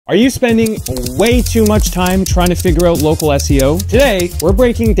Are you spending way too much time trying to figure out local SEO? Today, we're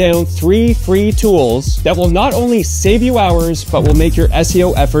breaking down 3 free tools that will not only save you hours, but will make your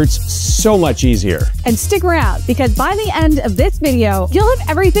SEO efforts so much easier. And stick around, because by the end of this video, you'll have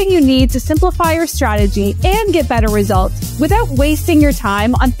everything you need to simplify your strategy and get better results without wasting your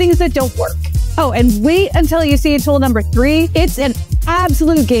time on things that don't work. Oh, and wait until you see tool number 3. It's an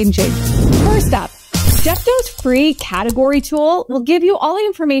absolute game changer. First up, Jepto's free category tool will give you all the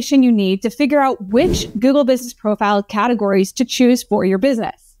information you need to figure out which Google Business Profile categories to choose for your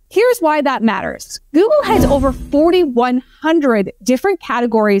business. Here's why that matters. Google has over 4,100 different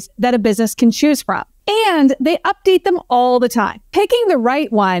categories that a business can choose from, and they update them all the time. Picking the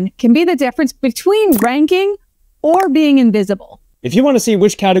right one can be the difference between ranking or being invisible. If you want to see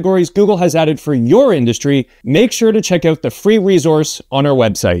which categories Google has added for your industry, make sure to check out the free resource on our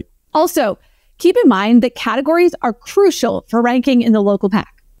website. Also, keep in mind that categories are crucial for ranking in the local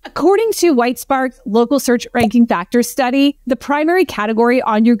pack. According to Whitespark's local search ranking factors study, the primary category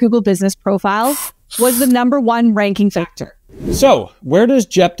on your Google Business Profile was the #1 ranking factor. So, where does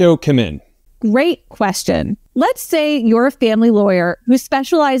Jepto come in? Great question. Let's say you're a family lawyer who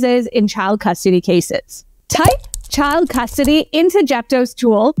specializes in child custody cases. Type child custody into Jepto's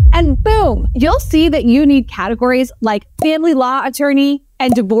tool, and boom, you'll see that you need categories like family law attorney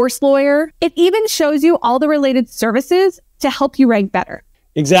and divorce lawyer. It even shows you all the related services to help you rank better.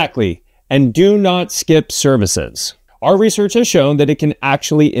 Exactly. And do not skip services. Our research has shown that it can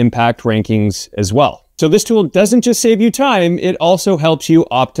actually impact rankings as well. So this tool doesn't just save you time, it also helps you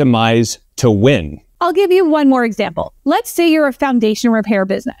optimize to win. I'll give you one more example. Let's say you're a foundation repair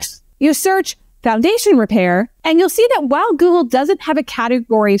business. You search foundation repair, and you'll see that while Google doesn't have a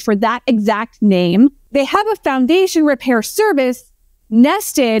category for that exact name, they have a foundation repair service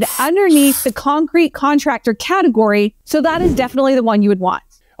nested underneath the concrete contractor category, so that is definitely the one you would want.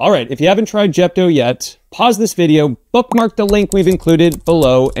 All right, if you haven't tried Jepto yet, pause this video, bookmark the link we've included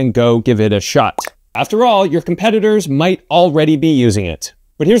below, and go give it a shot. After all, your competitors might already be using it.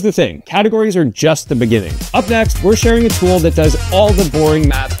 But here's the thing, categories are just the beginning. Up next, we're sharing a tool that does all the boring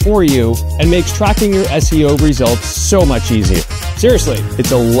math for you and makes tracking your SEO results so much easier. Seriously,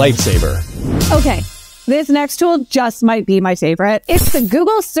 it's a lifesaver. Okay, this next tool just might be my favorite. It's the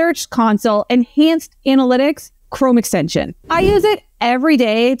Google Search Console Enhanced Analytics Chrome extension. I use it every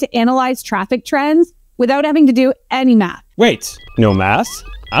day to analyze traffic trends without having to do any math. Wait, no math?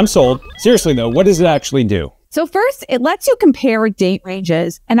 I'm sold. Seriously though, what does it actually do? So first, it lets you compare date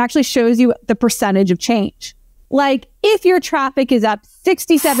ranges and actually shows you the percentage of change. Like if your traffic is up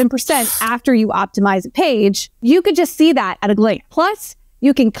 67% after you optimize a page, you could just see that at a glance. Plus,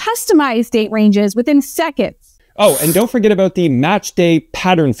 you can customize date ranges within seconds. Oh, and don't forget about the match day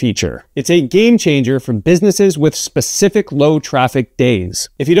pattern feature. It's a game changer for businesses with specific low traffic days.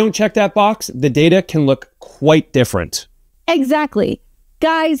 If you don't check that box, the data can look quite different. Exactly.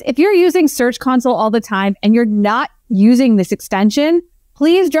 Guys, if you're using Search Console all the time and you're not using this extension,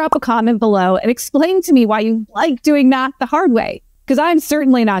 please drop a comment below and explain to me why you like doing math the hard way, because I'm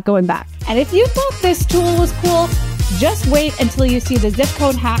certainly not going back. And if you thought this tool was cool, just wait until you see the zip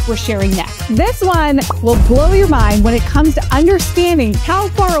code hack we're sharing next. This one will blow your mind when it comes to understanding how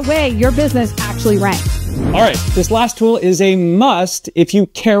far away your business actually ranks. All right, this last tool is a must if you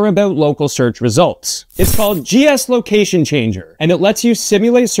care about local search results. It's called GS Location Changer, and it lets you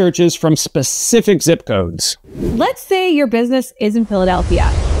simulate searches from specific zip codes. Let's say your business is in Philadelphia,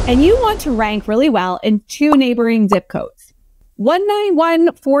 and you want to rank really well in 2 neighboring zip codes,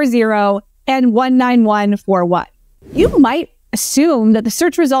 19140 and 19141. You might assume that the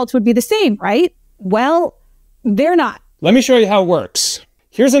search results would be the same, right? Well, they're not. Let me show you how it works.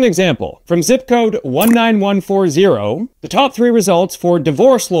 Here's an example. From zip code 19140, the top 3 results for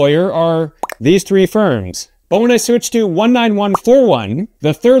divorce lawyer are these 3 firms. But when I switch to 19141,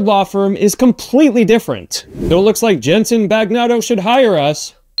 the third law firm is completely different. Though it looks like Jensen Bagnato should hire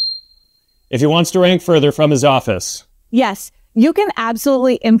us if he wants to rank further from his office. Yes, you can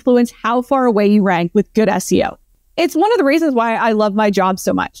absolutely influence how far away you rank with good SEO. It's one of the reasons why I love my job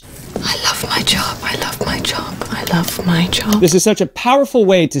so much. I love my job. I love my job. I love my job. This is such a powerful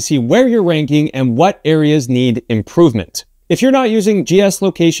way to see where you're ranking and what areas need improvement. If you're not using GS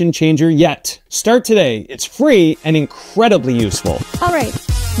Location Changer yet, start today. It's free and incredibly useful. All right,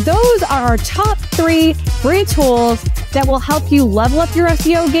 those are our top 3 free tools that will help you level up your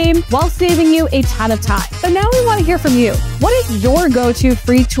SEO game while saving you a ton of time. But now we want to hear from you. What is your go-to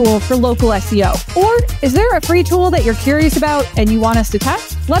free tool for local SEO? Or is there a free tool that you're curious about and you want us to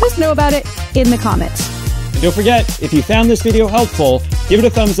test? Let us know about it in the comments. And don't forget, if you found this video helpful, Give it a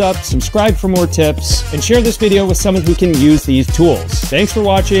thumbs up, subscribe for more tips, and share this video with someone who can use these tools. Thanks for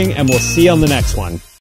watching, and we'll see you on the next one.